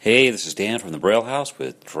Hey, this is Dan from the Daigle-How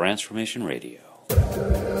with Transformation Radio. Lord,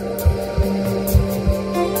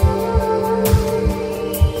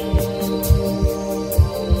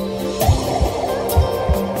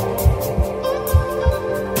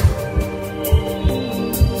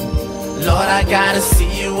 I gotta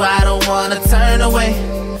see you, I don't wanna turn away.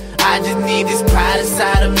 I just need this pride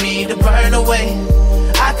inside of me to burn away.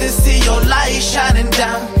 I can see your light shining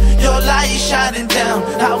down, your light shining down.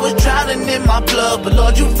 I was drowning in my blood, but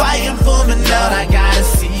Lord, you fighting for me now. Lord, I gotta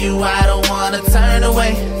see you, I don't wanna turn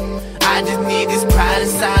away. I just need this pride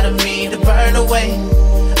inside of me to burn away.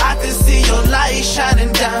 I can see your light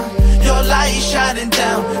shining down, your light shining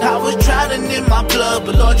down. I was drowning in my blood,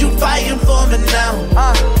 but Lord, you fighting for me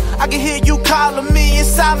now. I can hear you calling me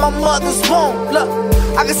inside my mother's womb. Look,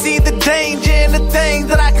 I can see the danger in the things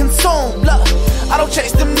that I consume. Look, I don't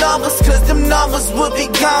chase them numbers, cause them numbers will be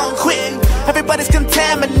gone quick. Everybody's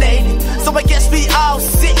contaminated, so I guess we all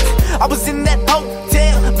sick. I was in that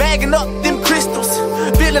hotel, bagging up them crystals,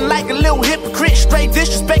 feeling like a little hypocrite, straight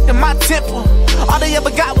disrespecting my temple. All they ever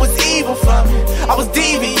got was evil from me. I was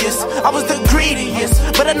devious, I was the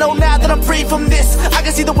greediest, but I know now that I'm free from this. I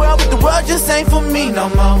can see the world, but the world just ain't for me no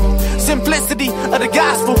more. Simplicity of the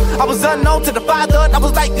gospel, I was unknown to the Father, I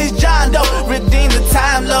was like this John Doe. Redeem the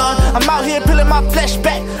time, Lord, I'm out here peeling my flesh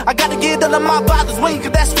back. I gotta get under my Father's wing,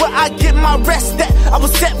 cause that's where I get my rest at. I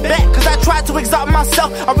was set back, cause I tried to exalt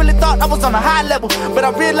myself. I really thought I was on a high level, but I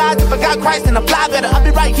realized if I got Christ and apply better, I'll be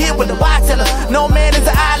right here with the wise teller. No man is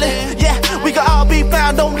an island, yeah, we can all be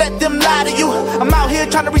found, don't let them lie to you. I'm out here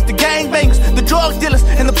trying to reach the gangbangers, the drug dealers,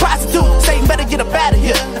 and the prostitutes. Satan better get up out of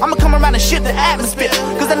here. I'ma come around and shift the atmosphere,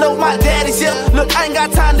 cause I know my daddy's here. Look, I ain't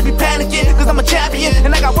got time to be panicking, cause I'm a champion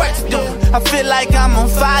and I got work to do. I feel like I'm on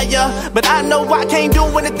fire, but I know I can't do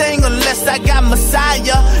anything unless I got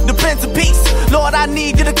Messiah, the Prince of Peace. Lord, I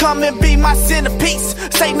need you to come and be my centerpiece.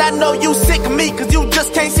 Satan, I know you sick of me, cause you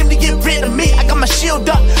just can't seem to get rid of me. I got my shield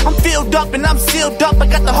up, I'm filled up and I'm sealed up. I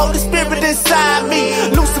got the Holy Spirit inside me.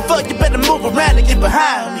 Lucifer, you better move around and get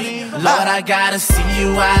behind me. Lord, I gotta see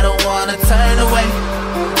you, I don't wanna turn away.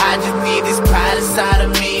 I just need this pride inside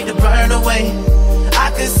of me to burn away.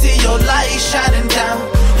 I can see your light shining down,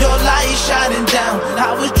 your light shining down.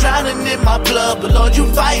 I was drowning in my blood, but Lord, you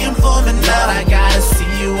fighting for me now. I gotta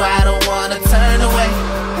see you, I don't wanna turn away.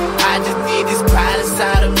 I just need this pride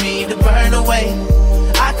inside of me to burn away.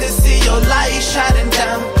 I can see your light shining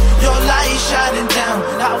down, your light shining down.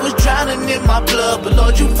 I was drowning in my blood, but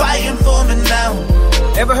Lord, you fighting for me now.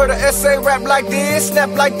 Ever heard an essay rap like this, snap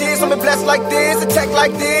like this, I'm blessed like this, attack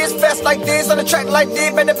like this, fast like this, on the track like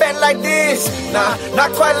this, bend the band like this. Nah,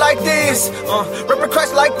 not quite like this. Reppin'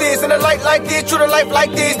 Christ like this, in the light like this, true to life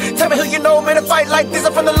like this. Tell me who you know, man, to fight like this.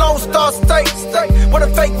 I'm from the Lone Star State. What a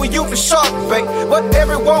fake when you for shark bait. What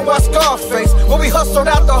everyone was Scarface. When we hustled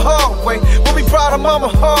out the hard way. When we brought our mama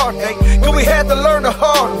heartache. Cause we had to learn the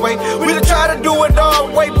hard way. We done try to do it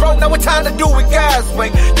our way, bro. Now it's time to do it God's way.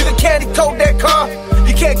 You can candy coat that car.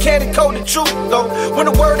 You can't candy coat the truth, though. When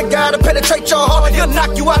the word of God will penetrate your heart, he'll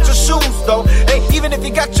knock you out your shoes, though. Hey, even if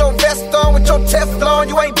you got your vest on with your Teflon,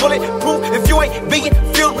 you ain't bulletproof if you ain't being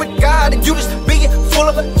filled with God. And you just being full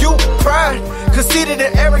of you pride. Conceited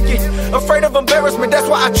and arrogant, afraid of embarrassment, that's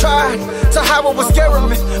why I tried to hide what was scaring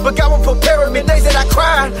me, but God was preparing me, days that I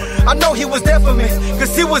cried. I know he was there for me,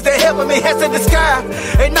 cause he was there helping me, hands in the sky.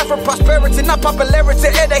 Ain't not for prosperity, not popularity,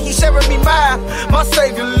 and that he sharing me mine. My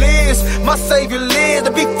Savior lives,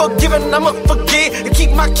 to be forgiven, I'ma forgive, and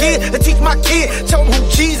keep my kid, and teach my kid, tell them who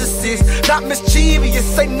Jesus is, not mischievous,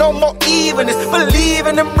 say no more evilness,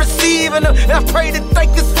 believing and receiving him, and I pray that they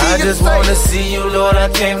can see I just wanna see you, Lord, I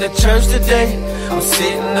came to church today. I'm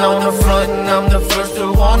sitting on the front and I'm the first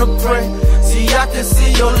to wanna pray. See, I can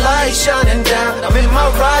see your light shining down. I'm in my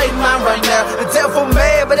right mind right now. The devil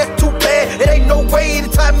mad, but that's too bad. It ain't no way to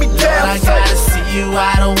tie me down. Lord, I gotta see you,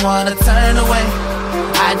 I don't wanna turn away.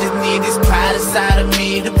 I just need this pride inside of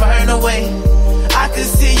me to burn away. I can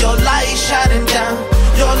see your light shining down,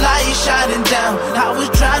 your light shining down. I was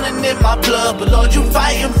drowning in my blood, but Lord, you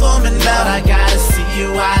fighting for me now. Lord, I gotta see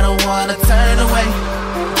you, I don't wanna turn away.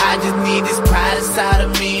 I just need this pride inside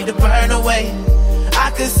of me to burn away.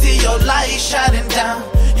 I can see your light shining down,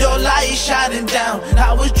 your light shining down.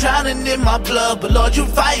 I was drowning in my blood, but Lord, you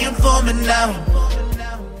fighting for me now.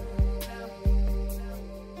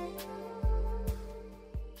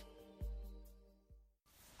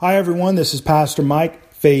 Hi everyone, this is Pastor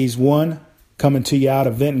Mike, Phase 1, coming to you out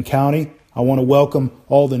of Vinton County. I want to welcome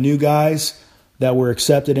all the new guys that were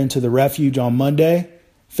accepted into the refuge on Monday.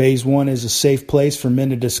 Phase 1 is a safe place for men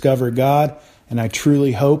to discover God, and I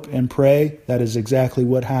truly hope and pray that is exactly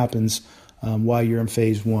what happens while you're in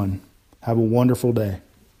Phase 1. Have a wonderful day.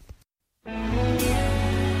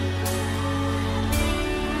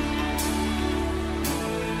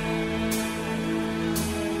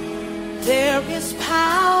 There is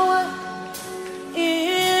power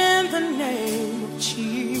in the name of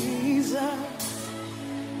Jesus.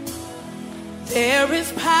 There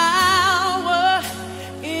is power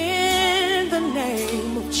in the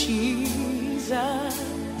name of Jesus.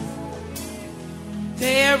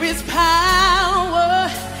 There is power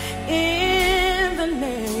in the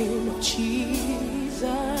name of Jesus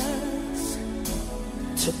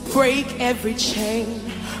to break every chain,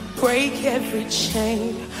 break every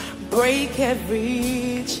chain, break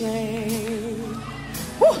every chain.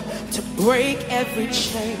 Woo! To break every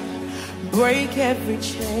chain, break every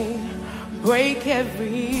chain, break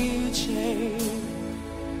every chain.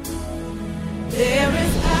 There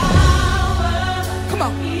is power. Come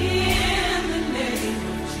on. In the name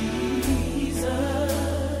of Jesus.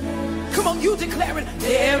 Come on, you declare it.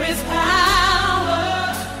 There is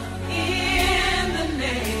power in the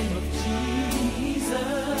name of Jesus.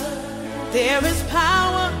 There is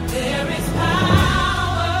power. There is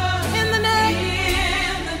power in the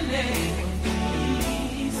name of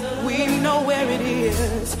Jesus. We know where it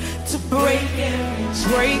is to break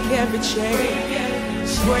every chain.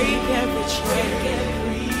 Break every chain.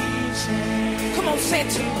 Come on, say it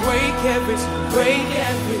to break every chain. Break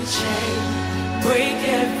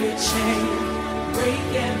every chain. Break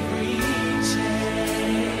every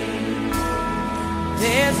chain.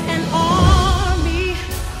 There's an army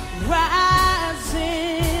rising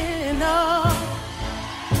up.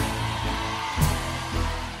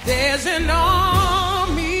 There's an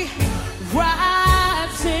army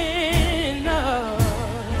rising up.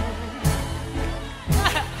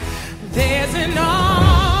 There's an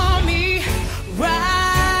army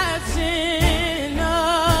rising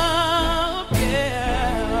up,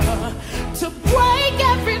 yeah, to break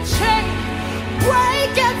every chain,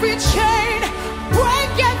 break every chain,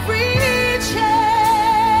 break every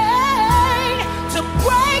chain, to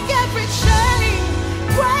break every chain,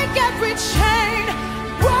 break every chain,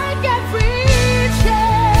 break every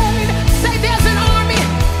chain. Say there's an army,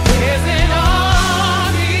 there's an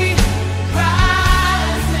army rising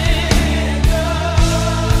up.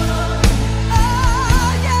 Oh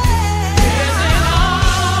yeah, there's an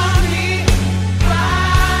army rising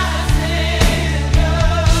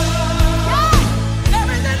up. Yeah, there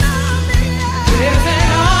is an army. There's an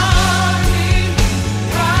army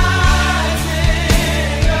rising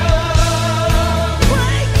up.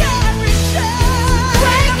 Break every chain,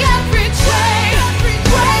 break every chain,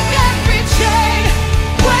 break every chain,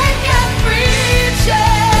 break every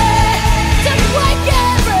chain, to break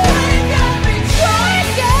every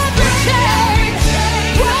chain,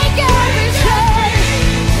 break every chain.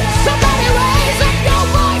 Somebody raise up your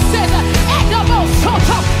voices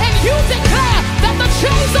and you declare that the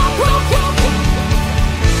chains are broken.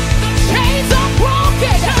 The chains are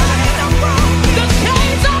broken. The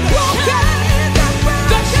chains are broken.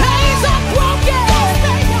 The chains are broken.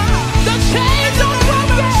 The chains are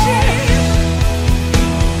broken.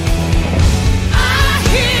 I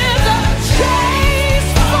hear the chains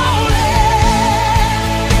falling.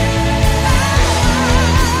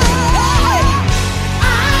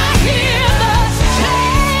 I hear the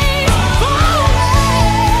chains falling.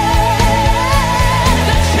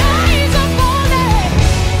 The chains are falling.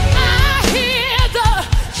 I hear the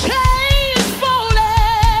chains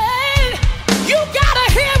falling. You gotta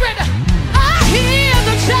hear it. I hear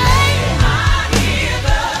the chains. I hear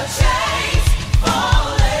the chains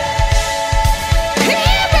falling.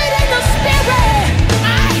 Hear it in the spirit.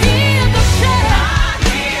 I hear the chains. I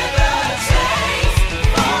hear the chains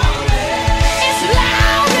falling. It's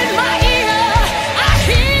loud in my ear. I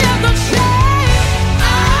hear the chains.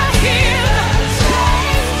 I hear the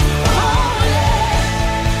chains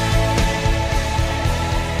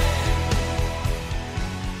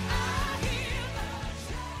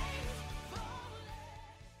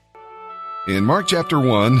In Mark chapter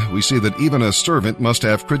 1, we see that even a servant must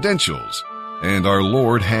have credentials, and our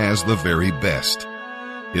Lord has the very best.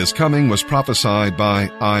 His coming was prophesied by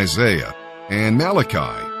Isaiah and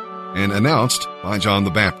Malachi and announced by John the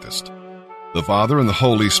Baptist. The Father and the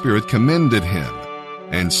Holy Spirit commended him,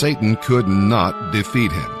 and Satan could not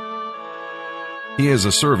defeat him. He is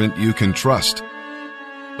a servant you can trust.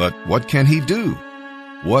 But what can he do?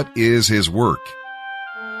 What is his work?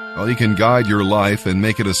 Well, he can guide your life and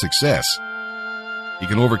make it a success. He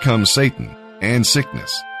can overcome Satan and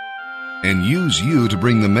sickness and use you to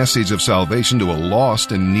bring the message of salvation to a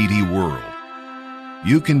lost and needy world.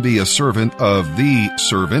 You can be a servant of the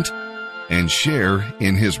servant and share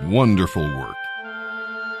in his wonderful work.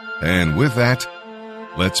 And with that,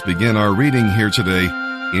 let's begin our reading here today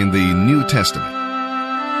in the New Testament.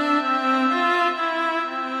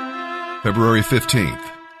 February 15th.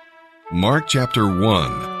 Mark chapter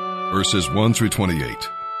 1, verses 1 through 28.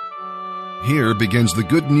 Here begins the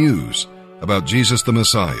good news about Jesus the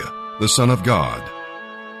Messiah, the Son of God.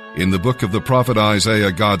 In the book of the prophet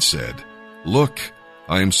Isaiah, God said, "Look,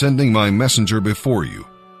 I am sending my messenger before you,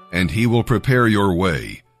 and he will prepare your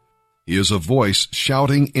way. He is a voice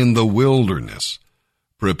shouting in the wilderness,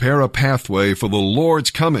 'Prepare a pathway for the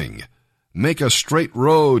Lord's coming. Make a straight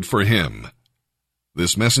road for him.'"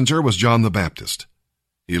 This messenger was John the Baptist.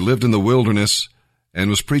 He lived in the wilderness and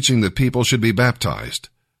was preaching that people should be baptized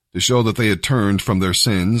to show that they had turned from their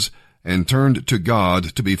sins and turned to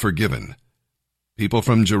God to be forgiven. People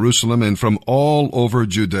from Jerusalem and from all over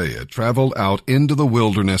Judea traveled out into the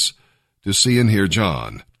wilderness to see and hear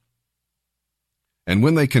John. And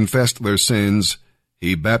when they confessed their sins,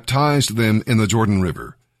 he baptized them in the Jordan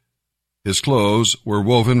River. His clothes were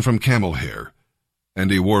woven from camel hair, and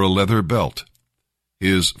he wore a leather belt.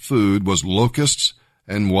 His food was locusts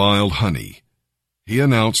and wild honey. He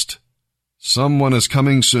announced, "Someone is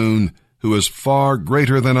coming soon who is far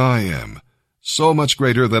greater than I am, so much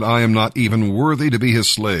greater that I am not even worthy to be his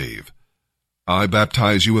slave. I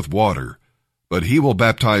baptize you with water, but he will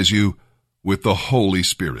baptize you with the Holy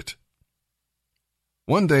Spirit."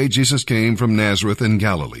 One day Jesus came from Nazareth in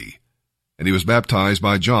Galilee, and he was baptized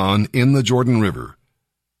by John in the Jordan River.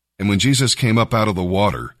 And when Jesus came up out of the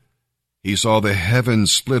water, he saw the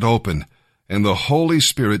heavens split open, and the Holy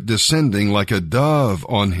Spirit descending like a dove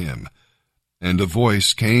on him. And a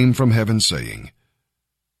voice came from heaven saying,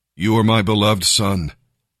 "You are my beloved Son,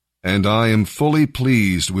 and I am fully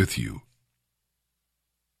pleased with you."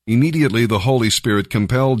 Immediately the Holy Spirit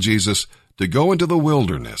compelled Jesus to go into the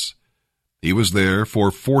wilderness. He was there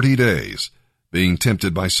for 40 days, being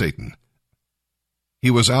tempted by Satan.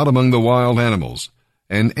 He was out among the wild animals,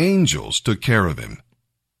 and angels took care of him.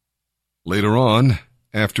 Later on,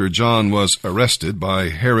 after John was arrested by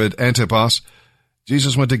Herod Antipas,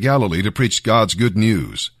 Jesus went to Galilee to preach God's good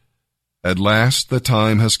news. "At last the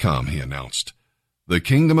time has come," he announced. "The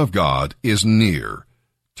kingdom of God is near.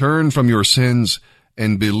 Turn from your sins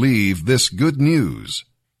and believe this good news."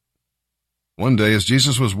 One day, as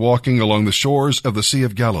Jesus was walking along the shores of the Sea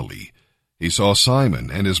of Galilee, he saw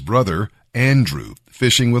Simon and his brother Andrew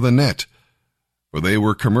fishing with a net, for they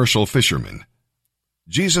were commercial fishermen.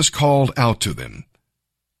 Jesus called out to them,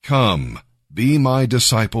 "Come, be my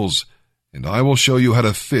disciples, and I will show you how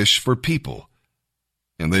to fish for people."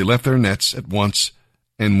 And they left their nets at once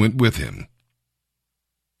and went with him.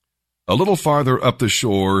 A little farther up the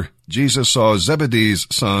shore, Jesus saw Zebedee's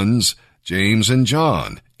sons, James and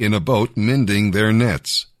John, in a boat mending their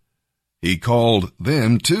nets. He called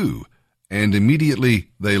them too, and immediately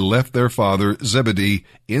they left their father Zebedee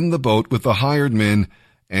in the boat with the hired men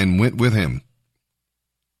and went with him.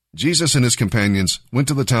 Jesus and his companions went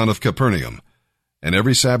to the town of Capernaum, and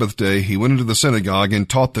every Sabbath day he went into the synagogue and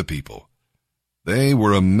taught the people. They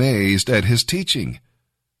were amazed at his teaching,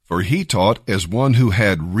 for he taught as one who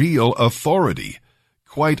had real authority,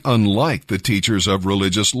 quite unlike the teachers of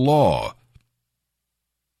religious law.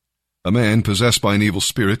 A man possessed by an evil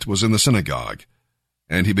spirit was in the synagogue,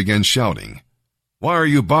 and he began shouting, "Why are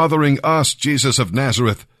you bothering us, Jesus of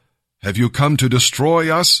Nazareth? Have you come to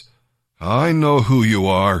destroy us? I know who you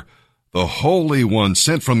are, the Holy One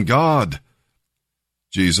sent from God."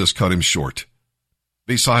 Jesus cut him short.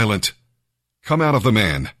 "Be silent. Come out of the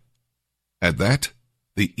man." At that,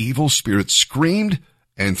 the evil spirit screamed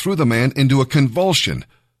and threw the man into a convulsion,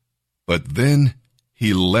 but then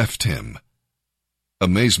he left him.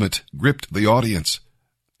 Amazement gripped the audience,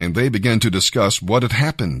 and they began to discuss what had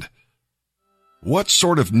happened. "What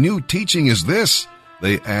sort of new teaching is this?"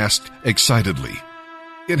 they asked excitedly.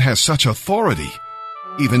 "It has such authority.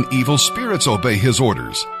 Even evil spirits obey his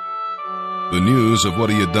orders." The news of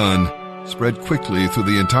what he had done spread quickly through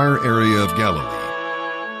the entire area of Galilee.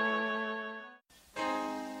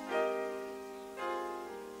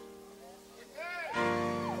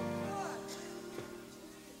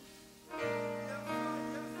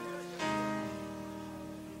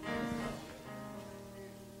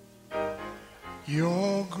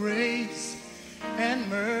 Your grace and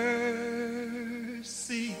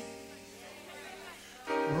mercy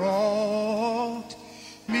brought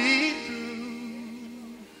me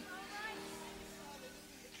through.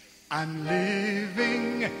 I'm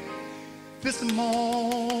living this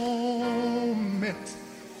moment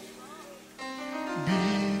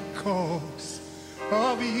because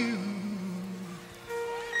of you.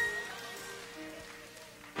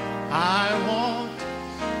 I want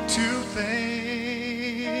to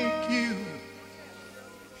thank you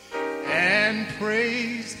and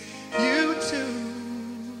praise you too.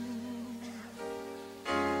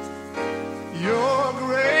 Your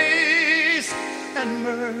grace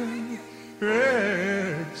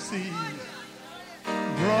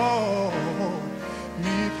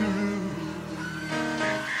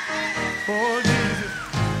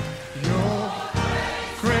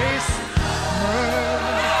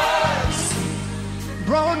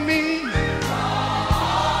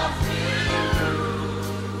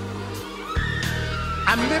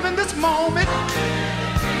I'm living this moment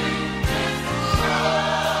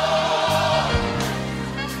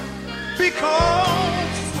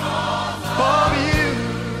because of you.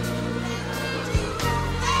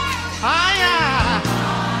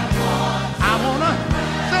 I want to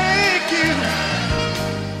thank you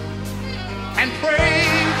and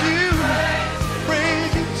praise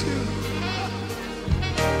you too.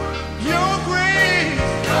 Your grace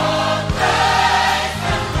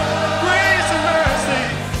and mercy,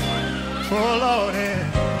 oh Lord,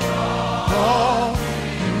 all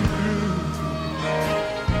through.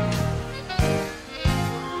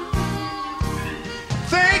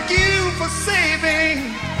 Thank you for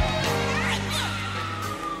saving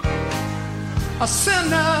a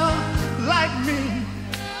sinner like me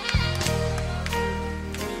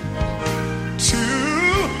to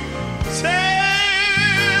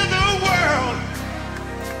tell the world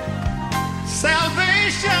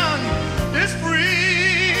salvation is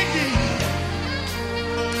free.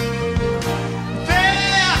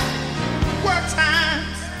 There were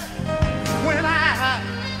times when I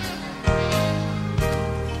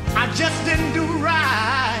just didn't do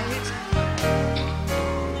right.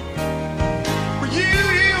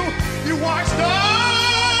 You watched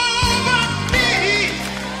over me,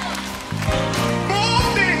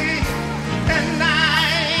 morning and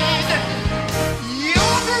night.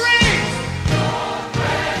 Your grace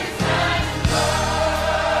and mercy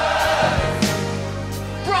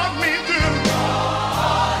brought me through.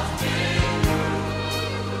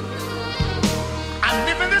 I'm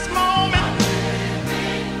living this moment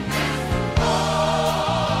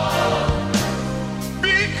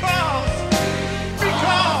because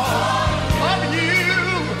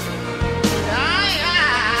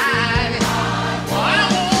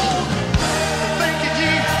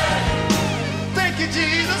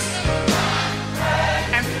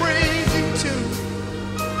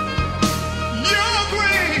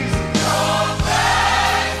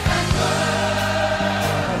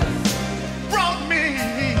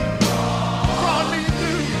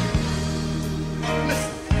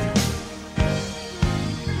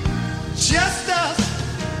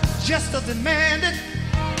just as demanded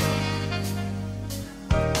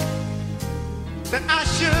that I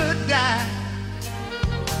should die.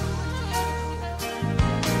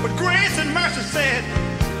 But grace and mercy said,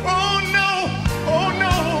 oh no,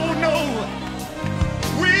 no.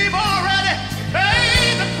 We've already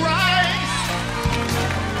paid the price.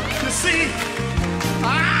 You see,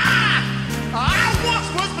 I once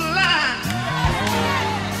was blind,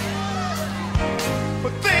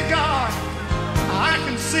 but thank God I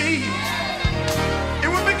can see. It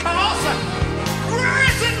was because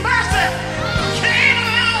grace and mercy came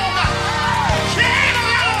along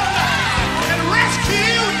and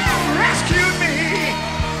rescued me.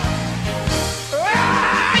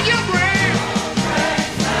 Your grace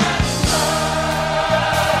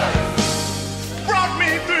brought me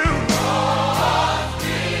through.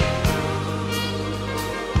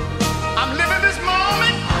 I'm living this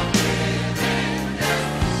moment.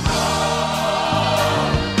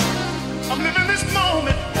 I'm living this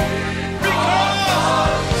moment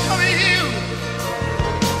because of you.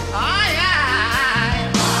 I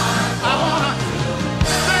wanna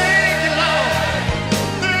thank you, Lord.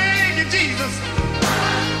 Thank you, Jesus. I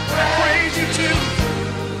praise you too.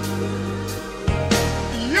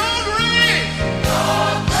 Your grace,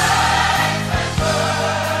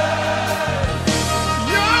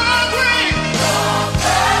 your grace and mercy.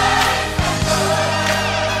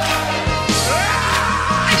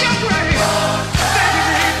 Your grace, your grace and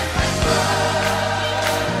mercy. Your grace.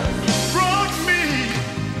 Brought me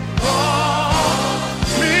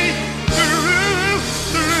through.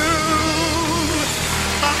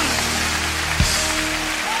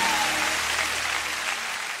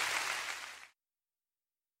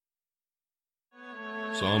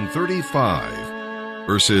 Psalm 35,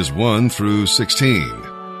 verses 1 through 16.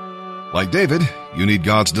 Like David, you need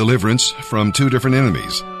God's deliverance from two different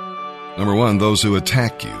enemies. Number one, those who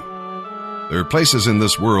attack you. There are places in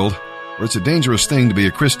this world where it's a dangerous thing to be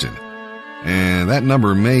a Christian, and that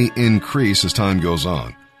number may increase as time goes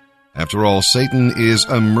on. After all, Satan is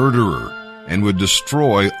a murderer and would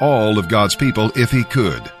destroy all of God's people if he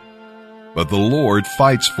could. But the Lord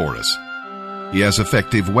fights for us. He has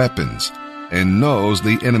effective weapons and knows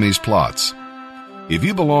the enemy's plots. If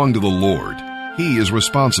you belong to the Lord, He is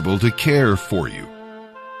responsible to care for you.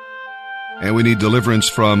 And we need deliverance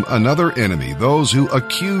from another enemy, those who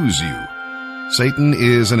accuse you. Satan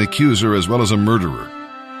is an accuser as well as a murderer.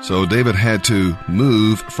 So David had to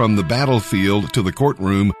move from the battlefield to the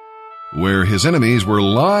courtroom where his enemies were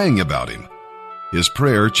lying about him. His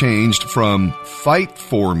prayer changed from fight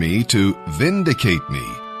for me to vindicate me.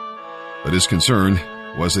 But his concern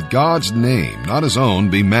was that God's name, not his own,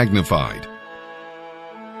 be magnified.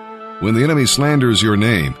 When the enemy slanders your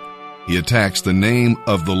name, he attacks the name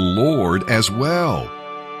of the Lord as well.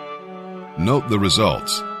 Note the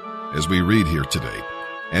results as we read here today.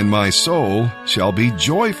 And my soul shall be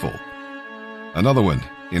joyful. Another one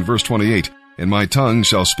in verse 28, and my tongue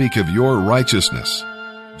shall speak of your righteousness.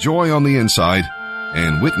 Joy on the inside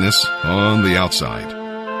and witness on the outside.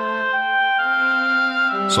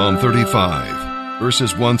 Psalm 35,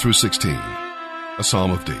 verses 1 through 16, a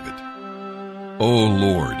psalm of David. O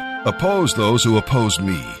Lord, oppose those who oppose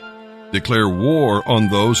me. Declare war on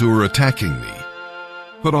those who are attacking me.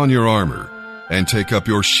 Put on your armor and take up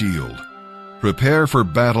your shield. Prepare for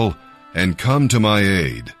battle and come to my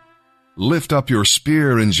aid. Lift up your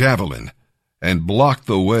spear and javelin and block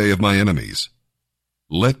the way of my enemies.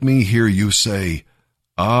 Let me hear you say,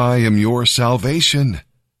 I am your salvation.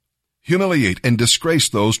 Humiliate and disgrace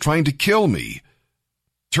those trying to kill me.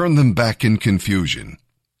 Turn them back in confusion.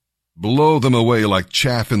 Blow them away like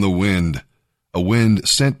chaff in the wind, a wind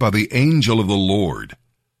sent by the angel of the Lord.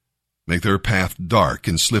 Make their path dark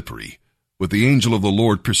and slippery, with the angel of the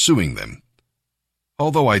Lord pursuing them.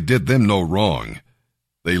 Although I did them no wrong,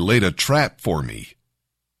 they laid a trap for me.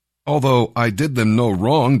 Although I did them no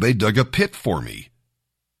wrong, they dug a pit for me.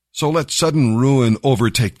 So let sudden ruin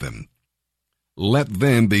overtake them. Let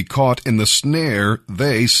them be caught in the snare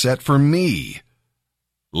they set for me.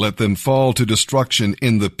 Let them fall to destruction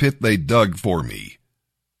in the pit they dug for me.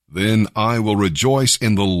 Then I will rejoice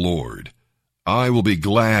in the Lord. I will be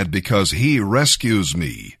glad because he rescues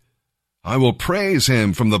me. I will praise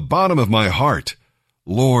him from the bottom of my heart.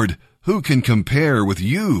 Lord, who can compare with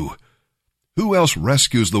you? Who else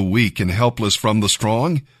rescues the weak and helpless from the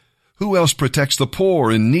strong? Who else protects the poor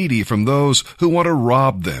and needy from those who want to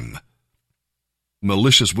rob them?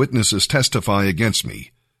 Malicious witnesses testify against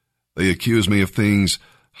me. They accuse me of things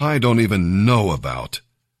I don't even know about.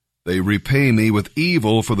 They repay me with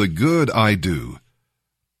evil for the good I do.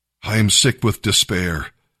 I am sick with despair.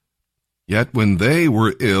 Yet when they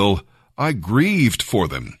were ill, I grieved for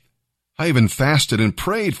them. I even fasted and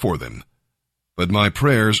prayed for them, but my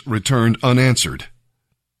prayers returned unanswered.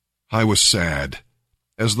 I was sad,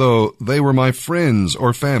 as though they were my friends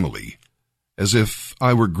or family, as if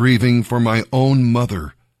I were grieving for my own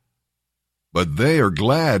mother. But they are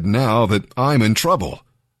glad now that I'm in trouble.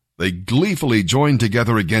 They gleefully join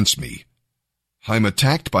together against me. I'm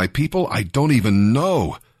attacked by people I don't even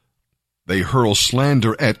know. They hurl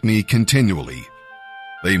slander at me continually.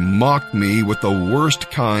 They mock me with the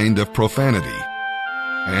worst kind of profanity,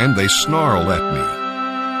 and they snarl at me.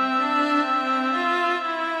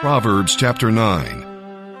 Proverbs chapter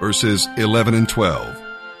 9, verses 11 and 12.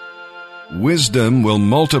 Wisdom will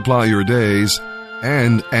multiply your days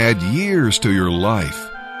and add years to your life.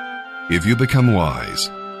 If you become wise,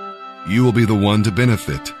 you will be the one to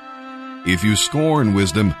benefit. If you scorn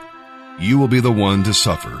wisdom, you will be the one to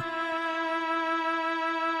suffer.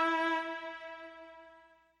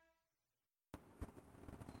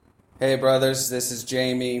 Hey brothers, this is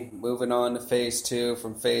Jamie, moving on to phase 2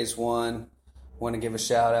 from phase 1. Want to give a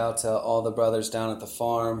shout out to all the brothers down at the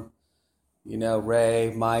farm. You know,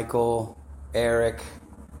 Ray, Michael, Eric,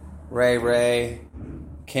 Ray,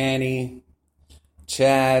 Kenny,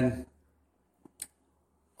 Chad,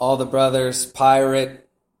 all the brothers, Pirate,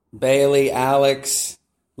 Bailey, Alex.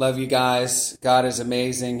 Love you guys. God is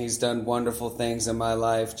amazing. He's done wonderful things in my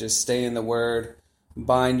life. Just stay in the Word.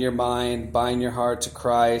 Bind your mind, bind your heart to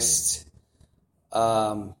Christ.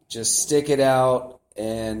 Just stick it out.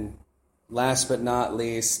 And last but not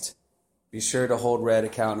least, be sure to hold Red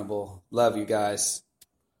accountable. Love you guys.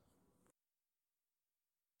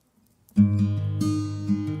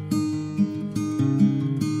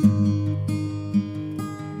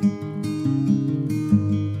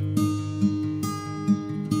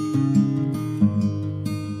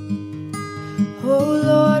 Oh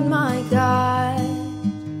Lord my God,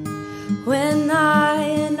 when I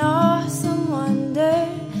in awesome wonder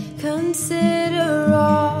consider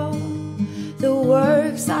all the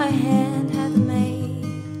works thy hand hath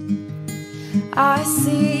made, I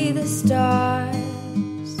see the stars,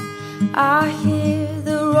 I hear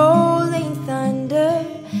the rolling thunder,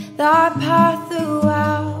 thy path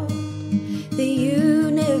throughout the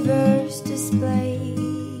universe displayed.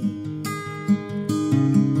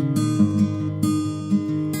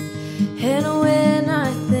 And when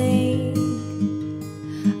I think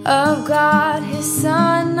of God, his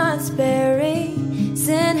son not sparing,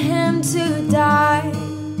 sent him to die,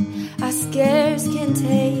 I scarce can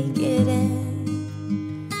take it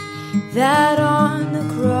in. that on the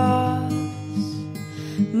cross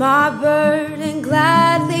my burden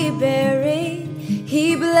gladly bearing,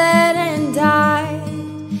 he bled and died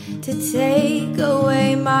to take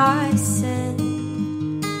away my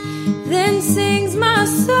sin. Then sings my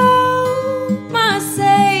soul, my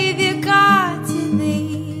Savior God, to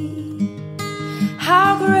thee.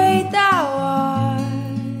 How great thou art,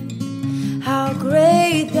 how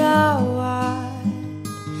great thou art.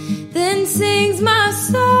 Then sings my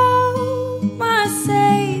soul, my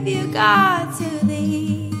Savior God, to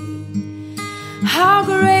thee. How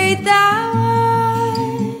great thou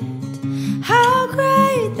art, how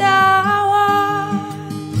great thou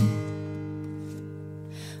art.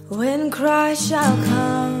 When Christ shall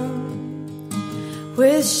come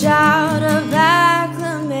with shout of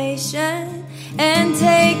acclamation and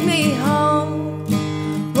take me home,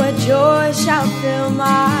 what joy shall fill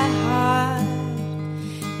my heart.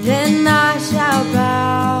 Then I shall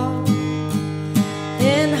bow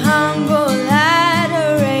in humble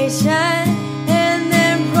adoration and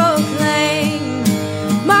then proclaim,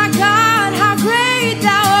 my God, how great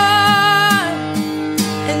thou art.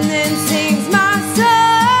 And then sings my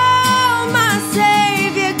soul, my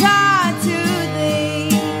Savior God, to thee.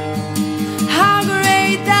 How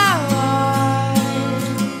great thou art,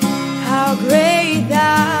 how great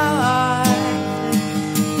thou art.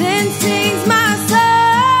 Then sings my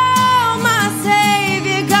soul, my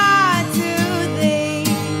Savior God, to thee.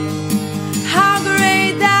 How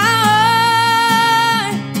great thou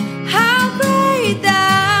art, how great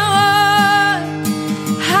thou art,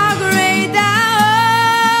 how great thou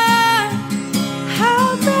art,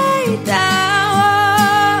 how great thou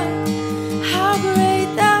art, how great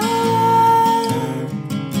thou art,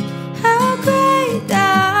 how great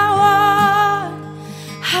thou art,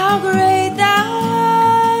 how great thou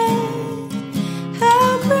art, how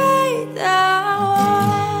great thou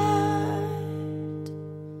art.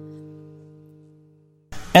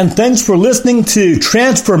 And thanks for listening to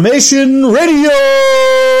Transformation Radio!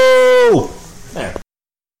 There.